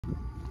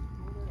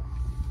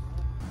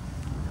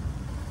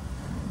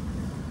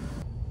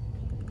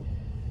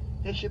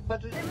で、出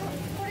発。でも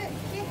これ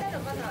消えたら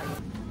ま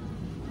だ。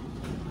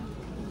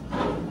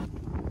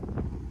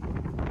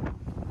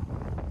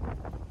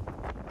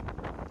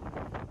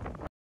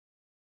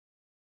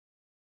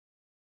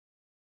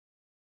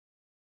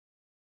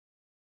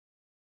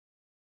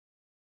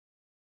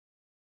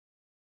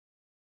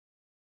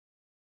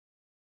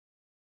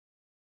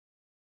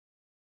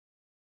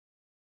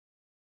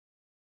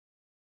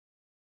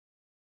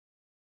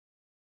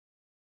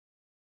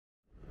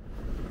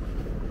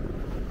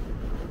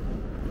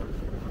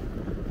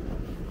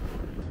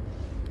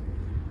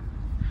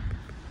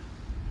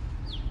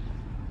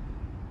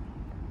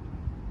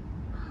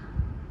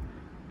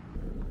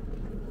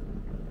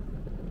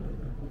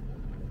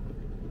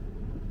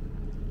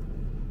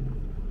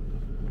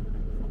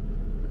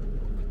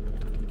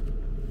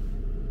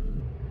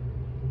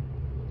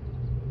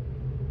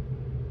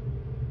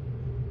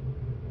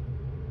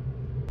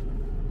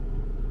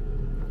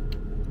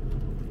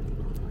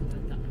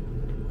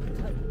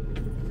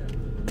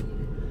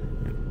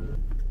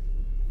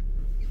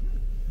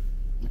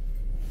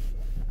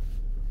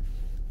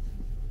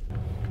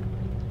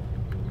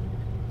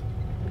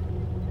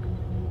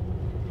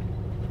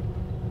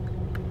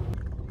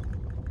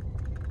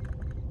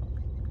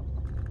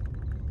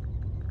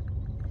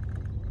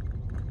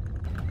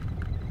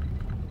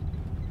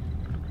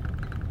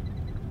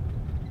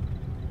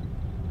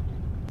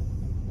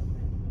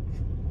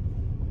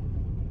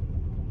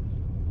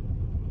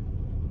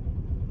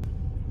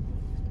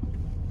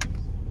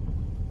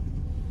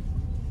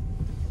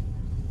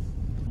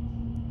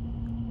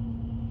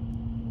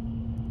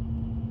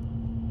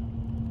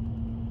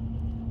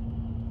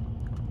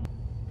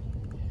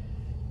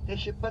で、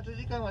出発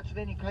時間は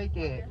常に書い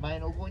て前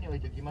の方に置い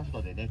ておきます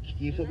のでね、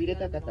聞きそびれ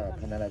た方は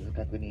必ず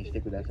確認し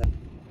てください。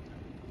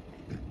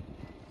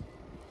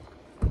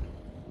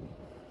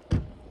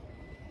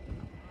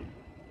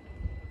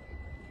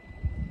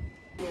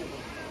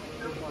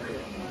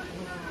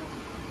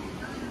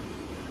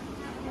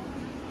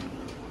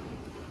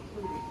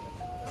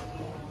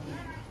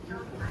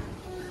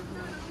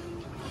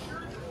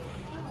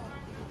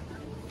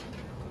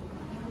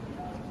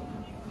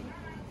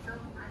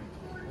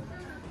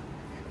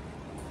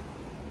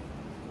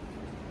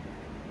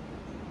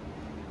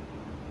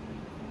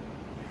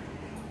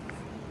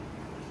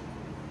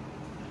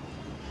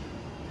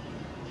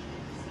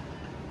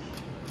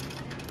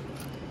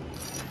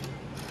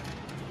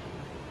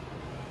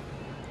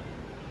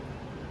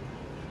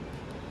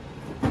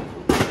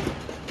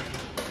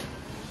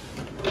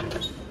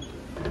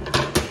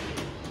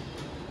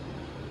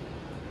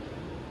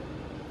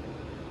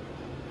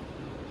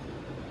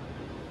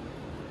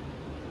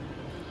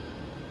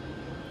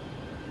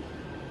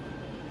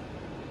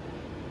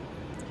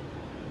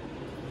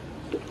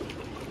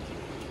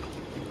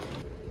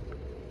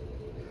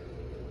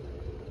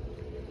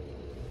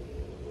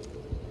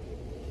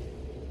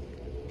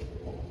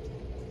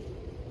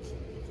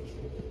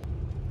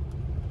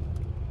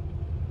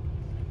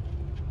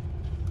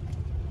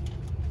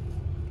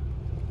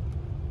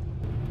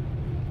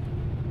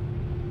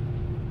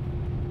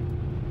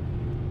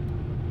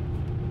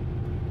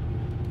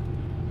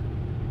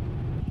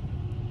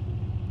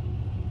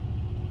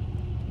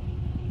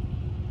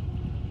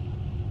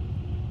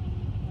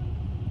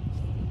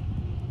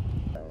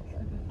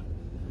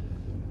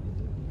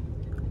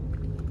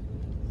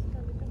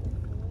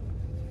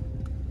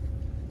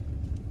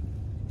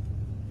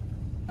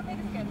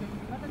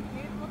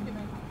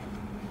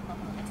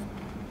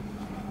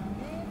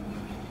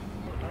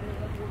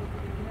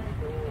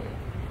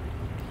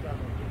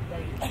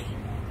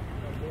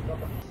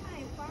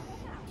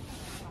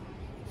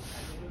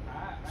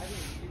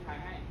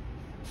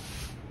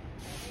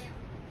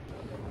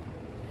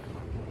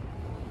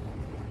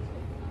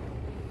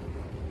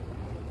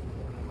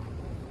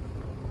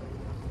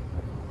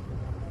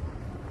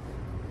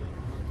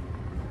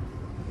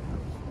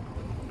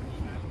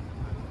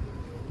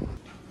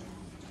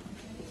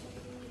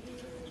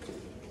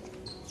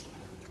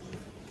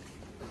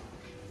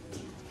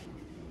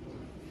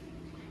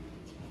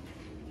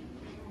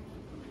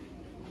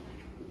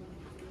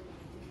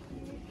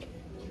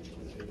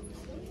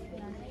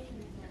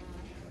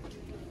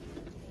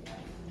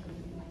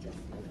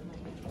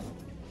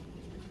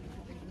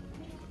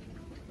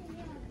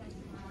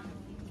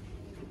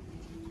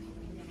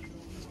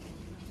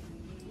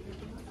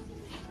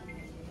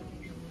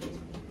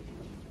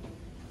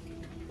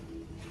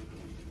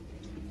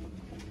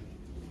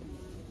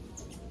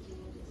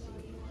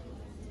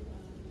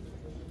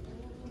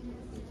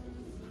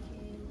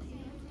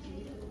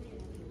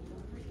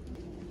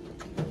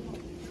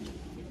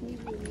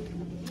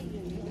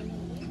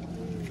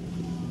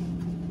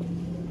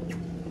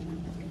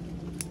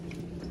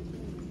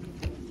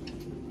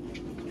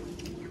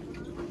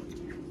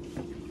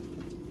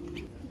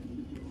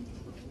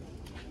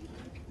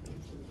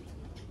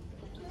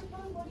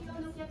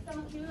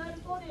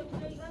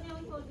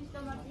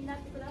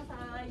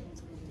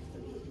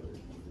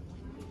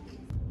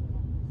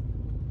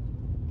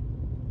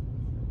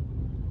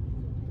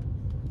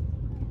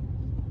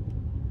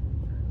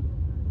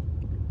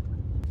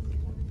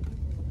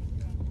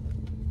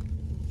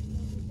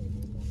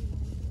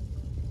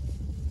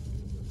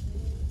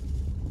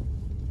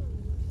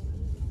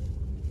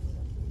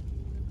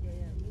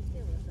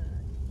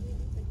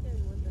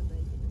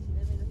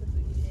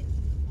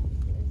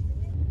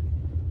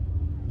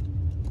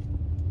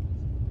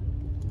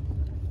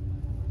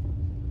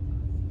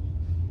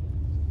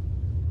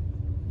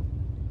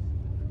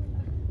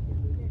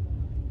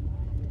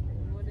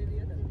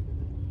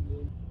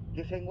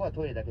下船後は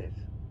トイレだけです。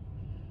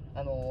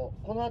こ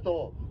の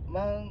後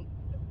満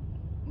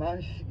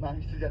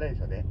室じゃないです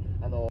よね。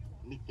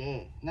見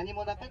て何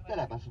もなかった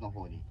らバスの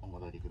方にお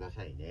戻りくだ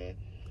さいね。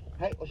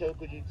はい、お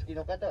食事付き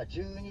の方は12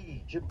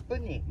時10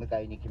分に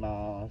迎えに行き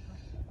ます。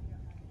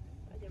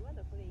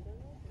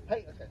は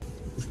い、お疲れ様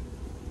です。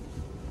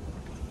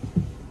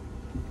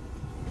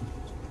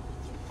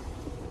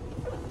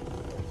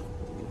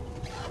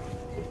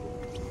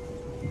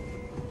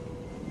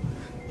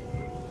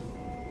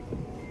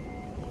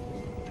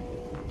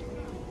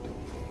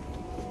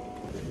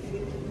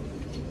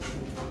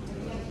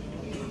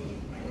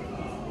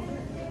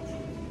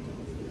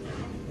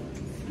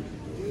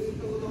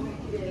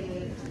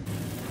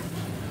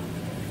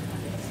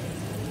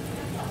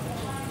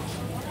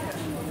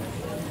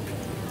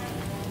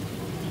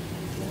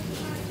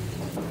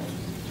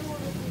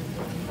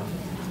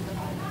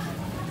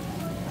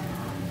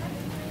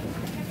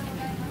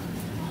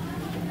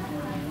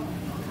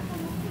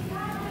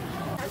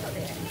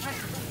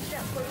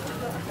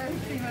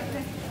すいません。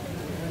で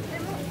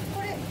も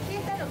これ消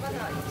えたのまだ1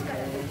から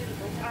50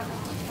と。は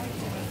い、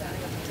すいません。あ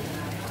りがとうございま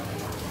す。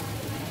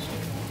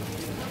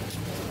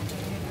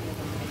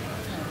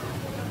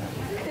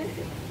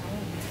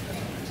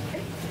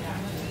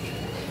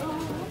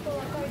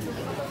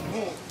も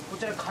うこ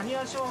ちらカニ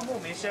足はもう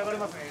召し上がれ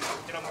ますね。こ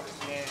ちらもです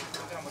ね。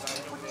こちらも大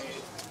丈夫で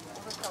す。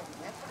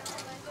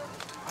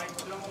はい、こ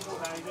ちらももう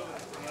大丈夫で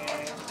すね。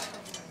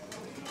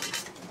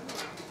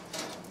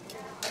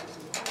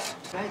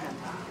ないなん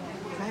だ。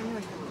何も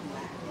言ったこと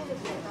ない。そうで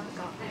すね。なん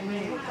か向井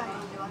で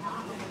はな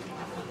かったけ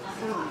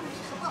ど。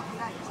そこは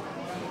ないですね。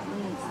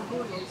す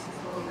ごい美味しそ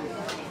う。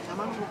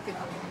生のっけ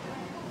た。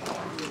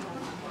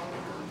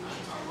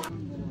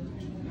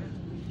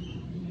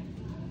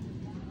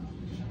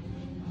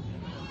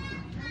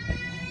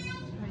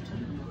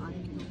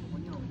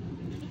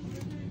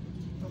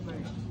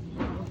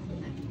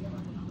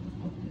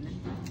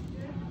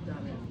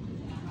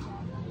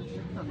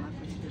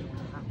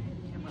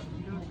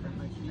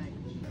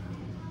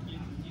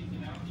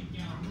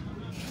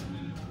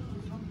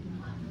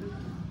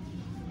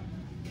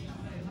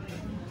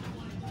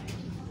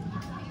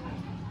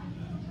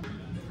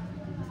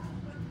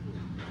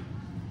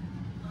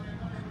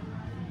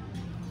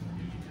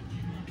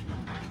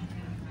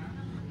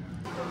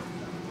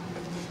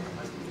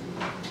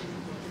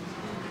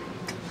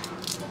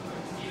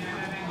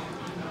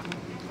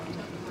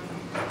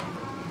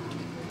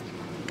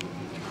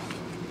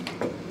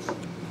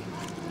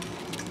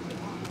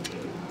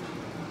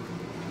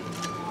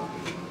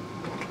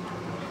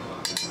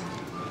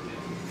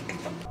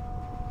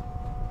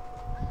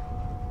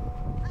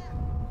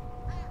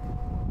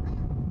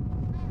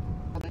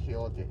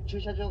駐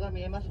車場が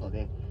見えますの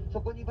で、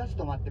そこにバス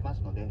止まってま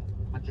すので、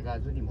間違わ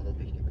ずに戻っ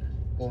てきてください。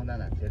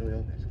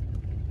5704です。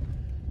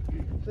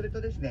それ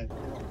とですね、後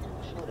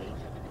ろでいいで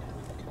すか？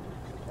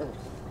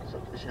そ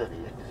う、後ろでい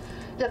いです。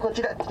じゃあこ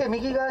ちら来て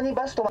右側に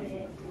バス止まっ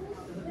て。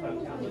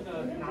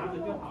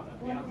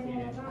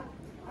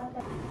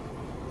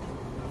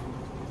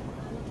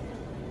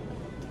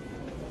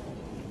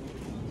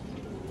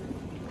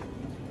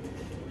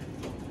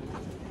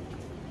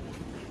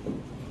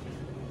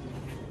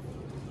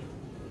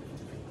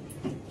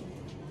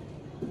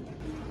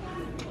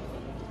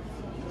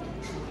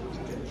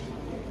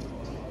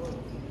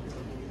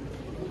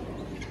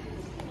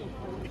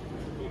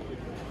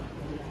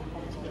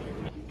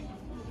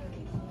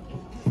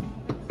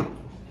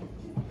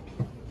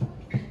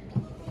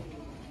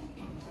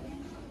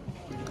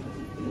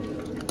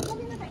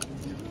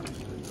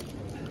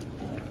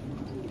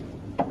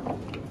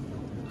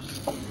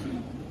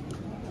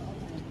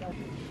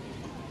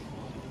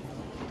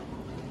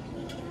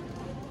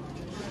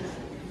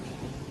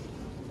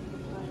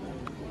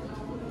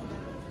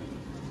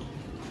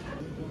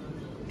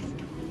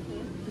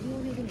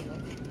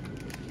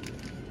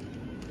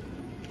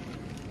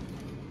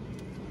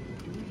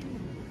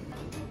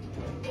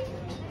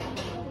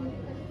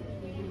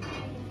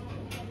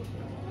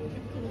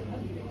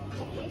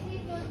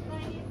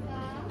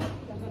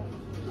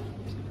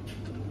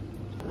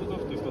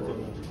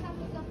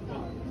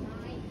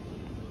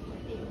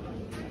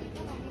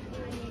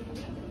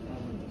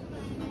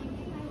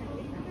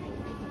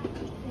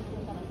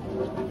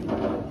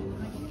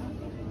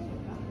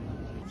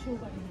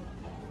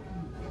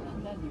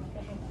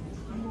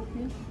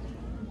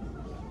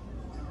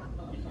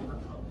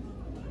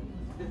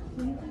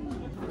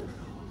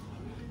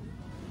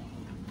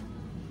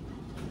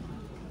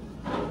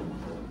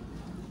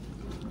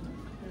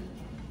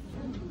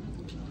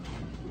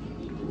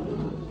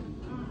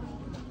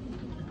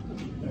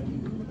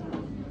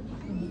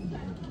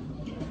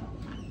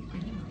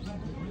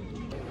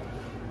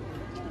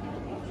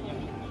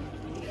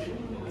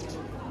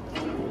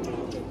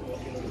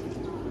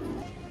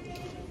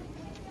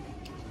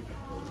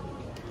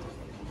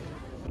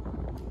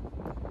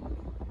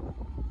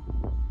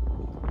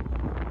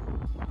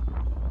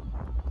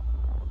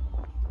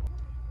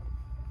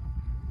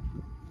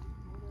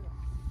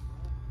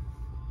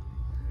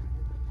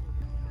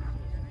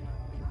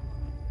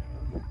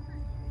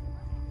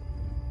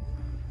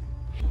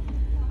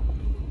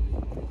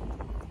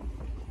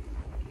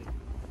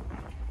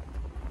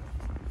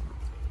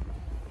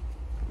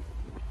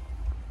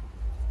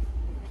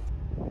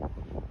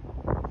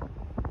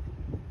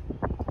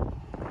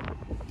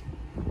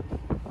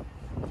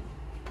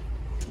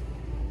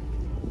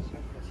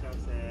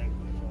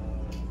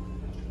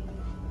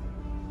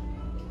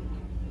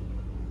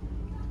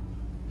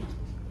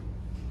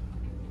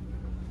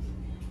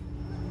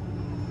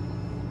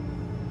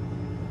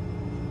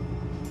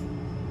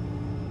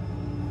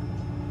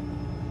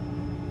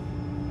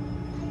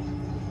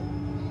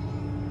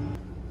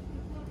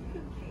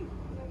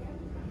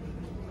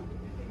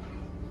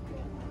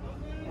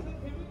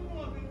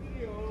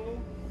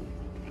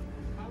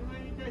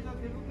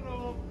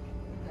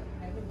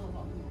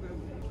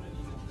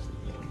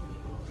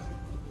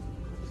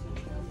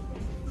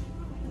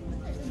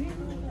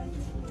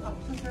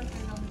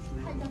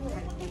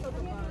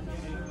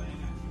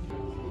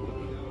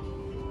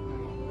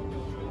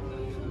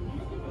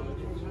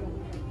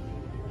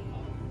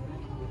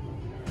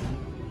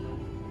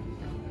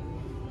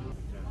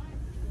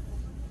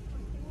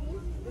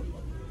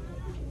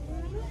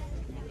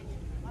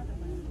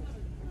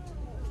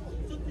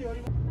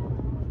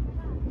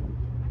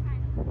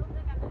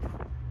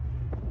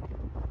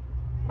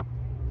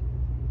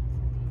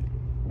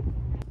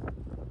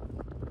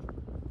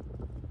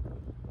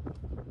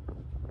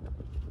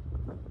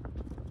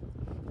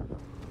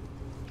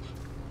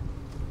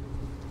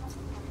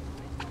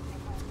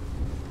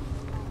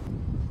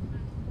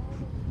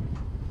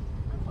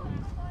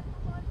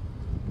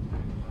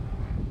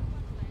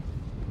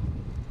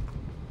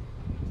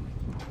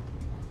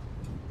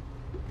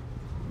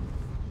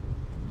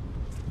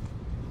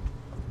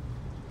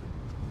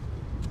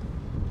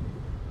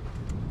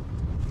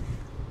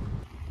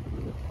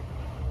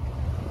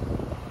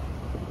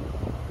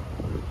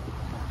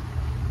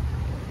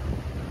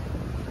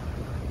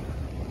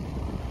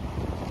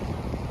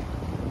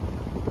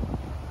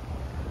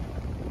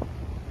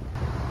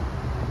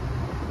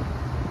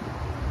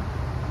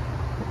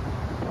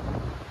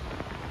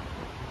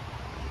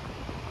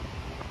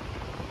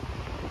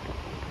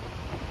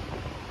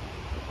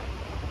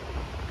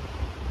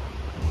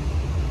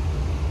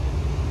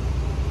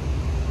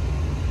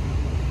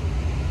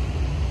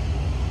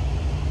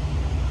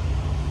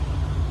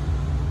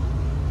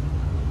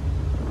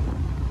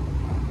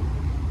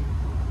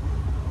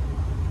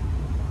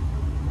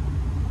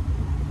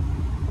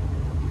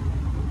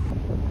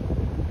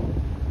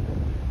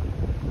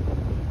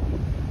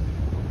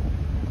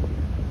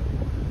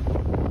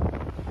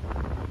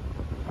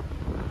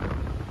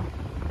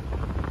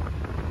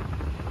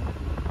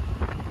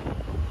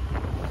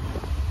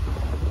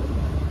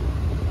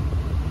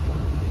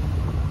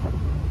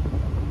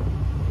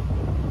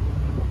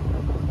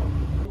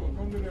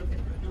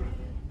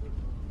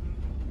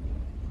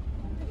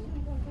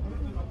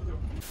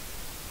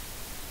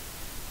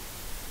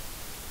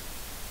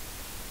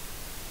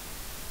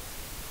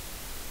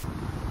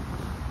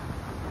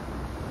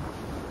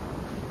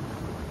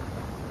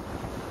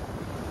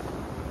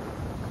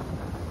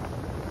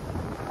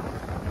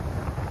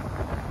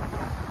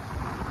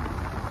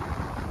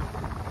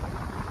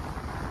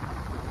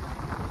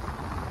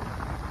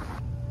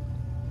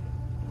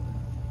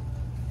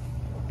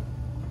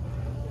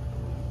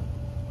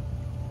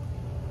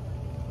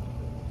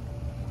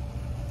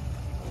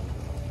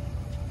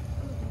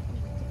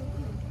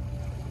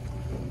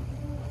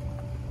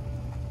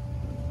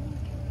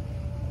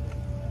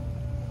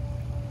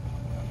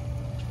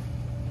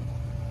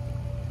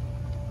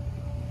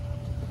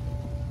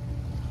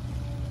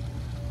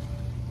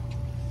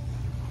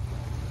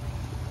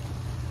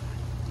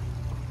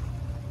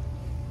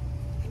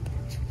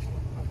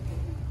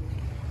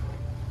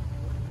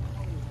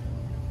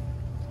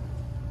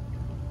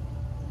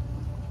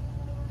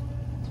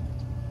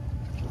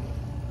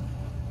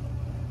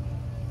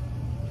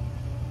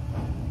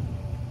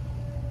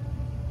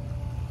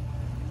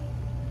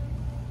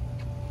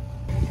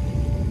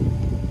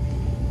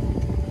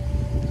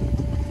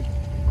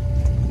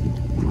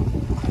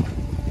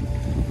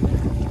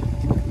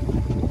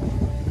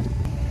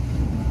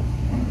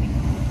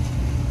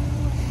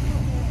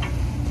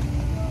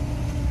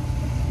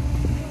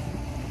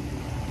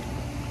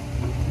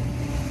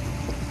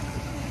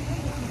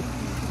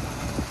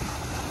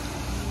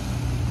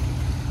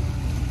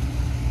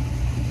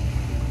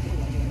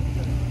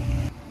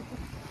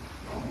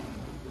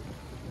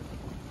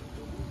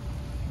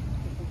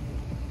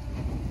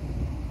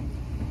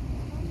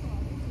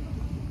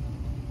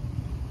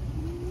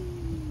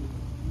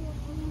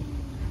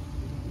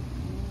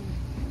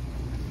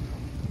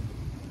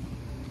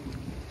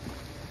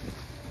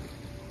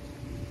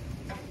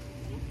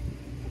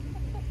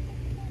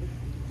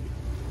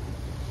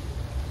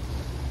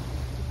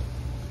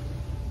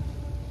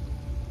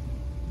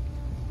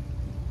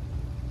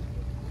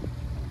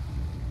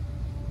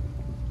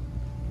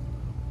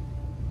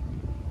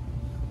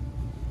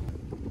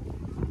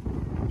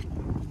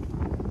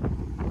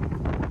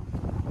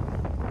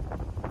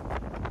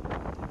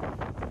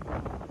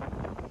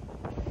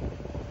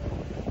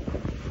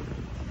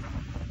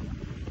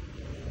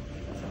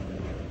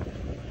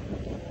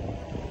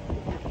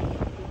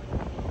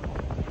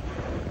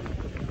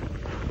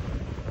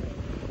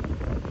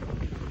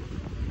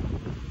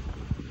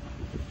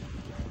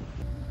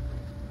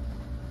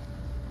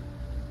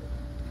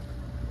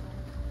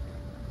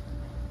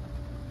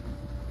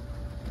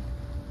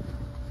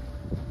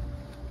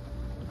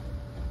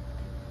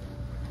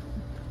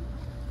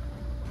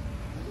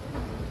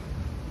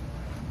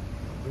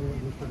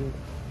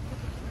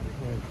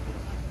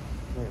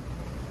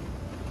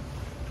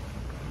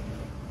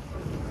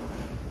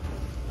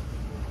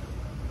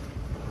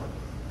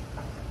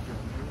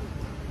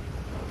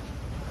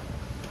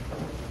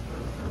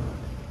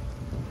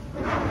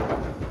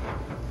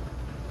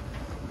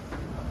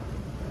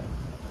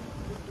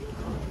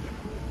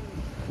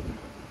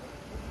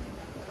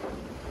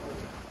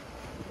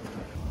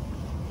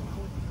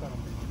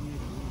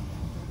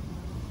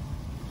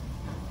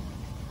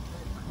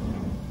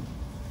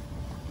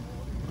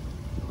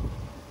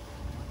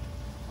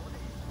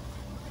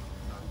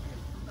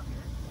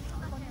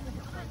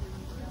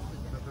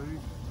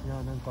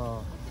なんか。そ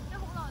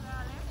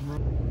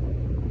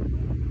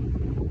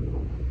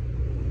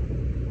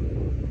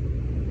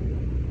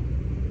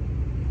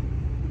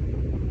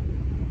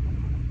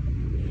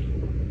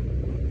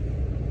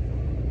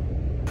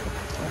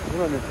う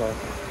なんですか。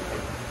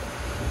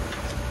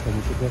めっ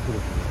ちゃ詳しいで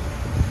す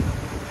ね。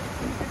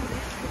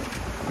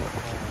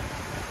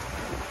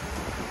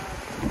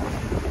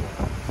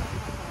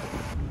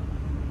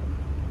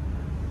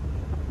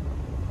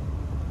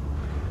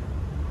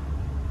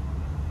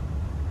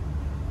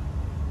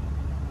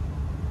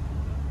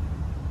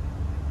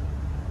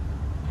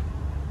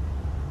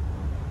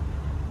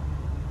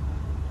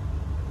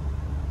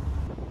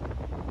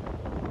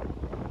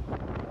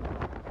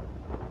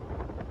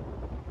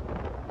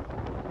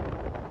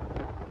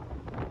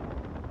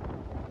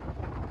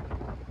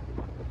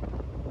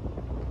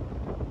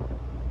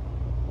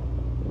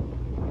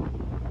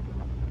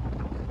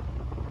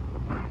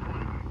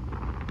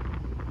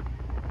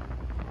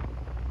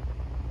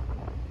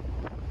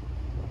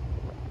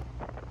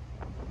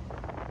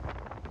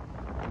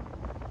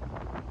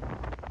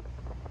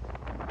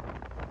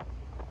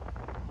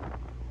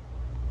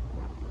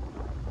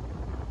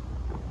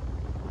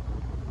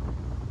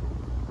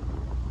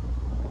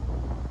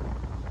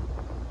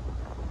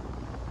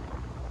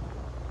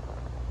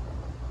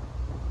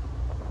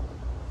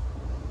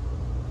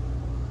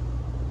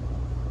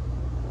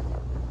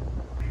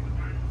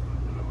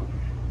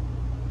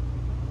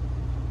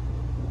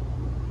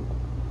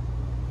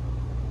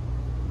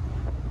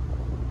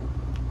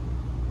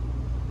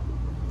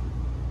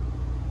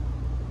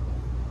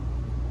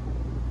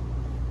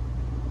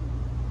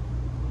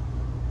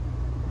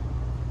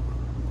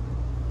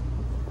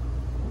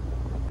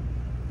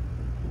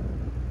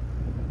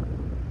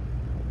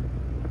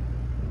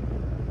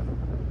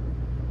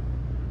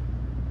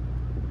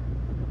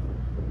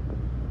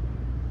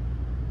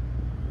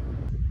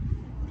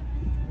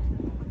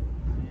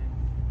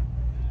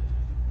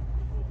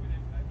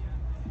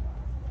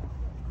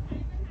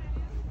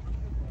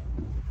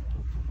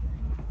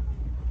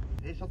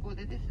そこ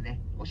でですね、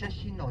お写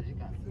真のお時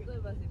間。簡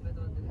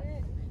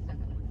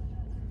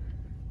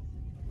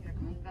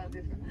単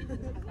ですかね。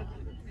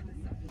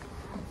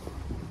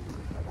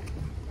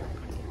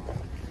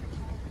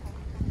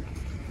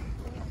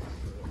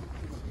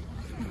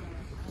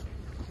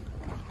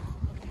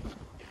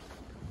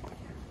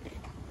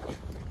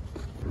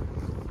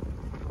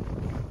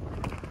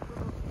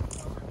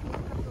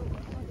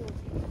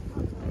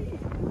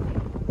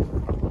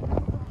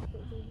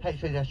はい、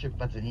それでは出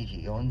発2時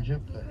40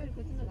分。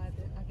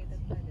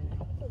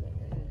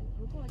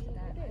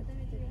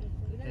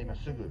今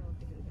すぐ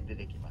出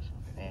てきます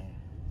のでね。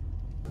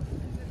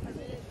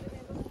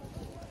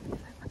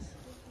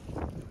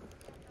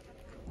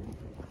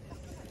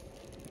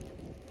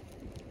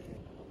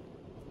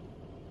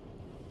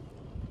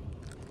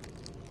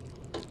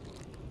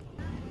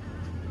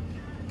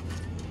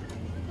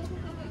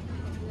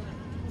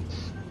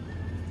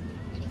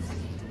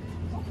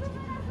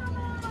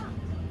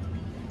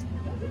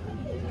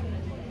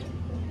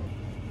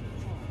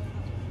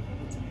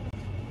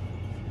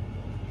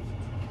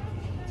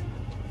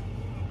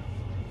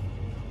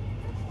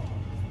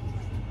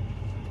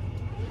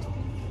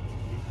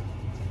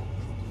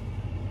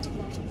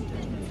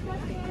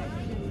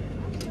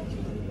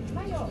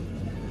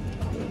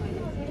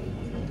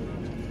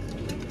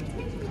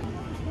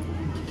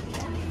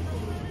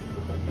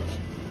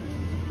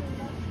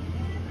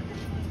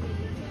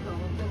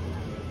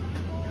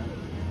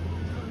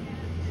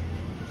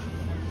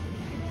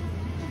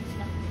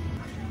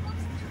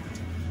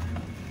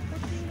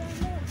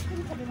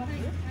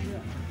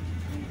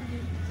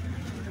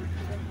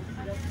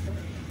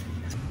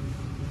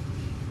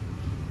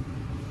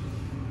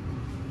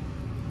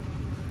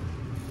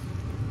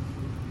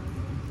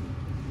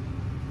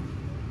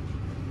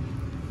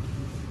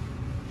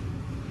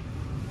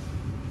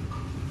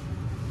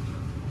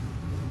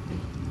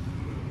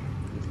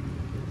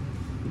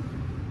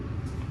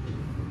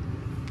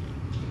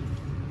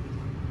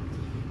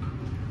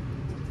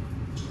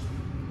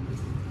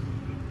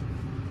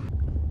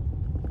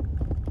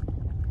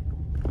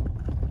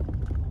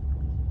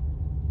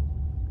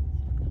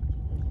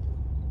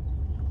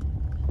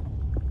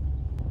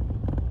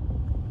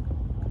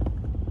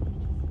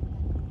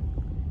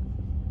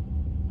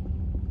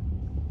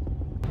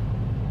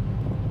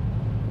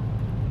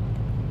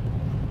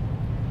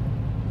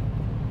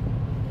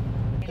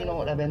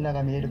のラベンダー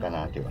が見えるか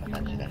なというような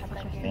感じになりま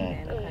す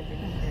ね。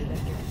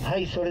は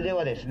い、それで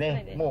はです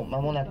ね、もう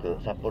間もなく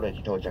札幌駅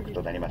到着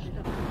となります。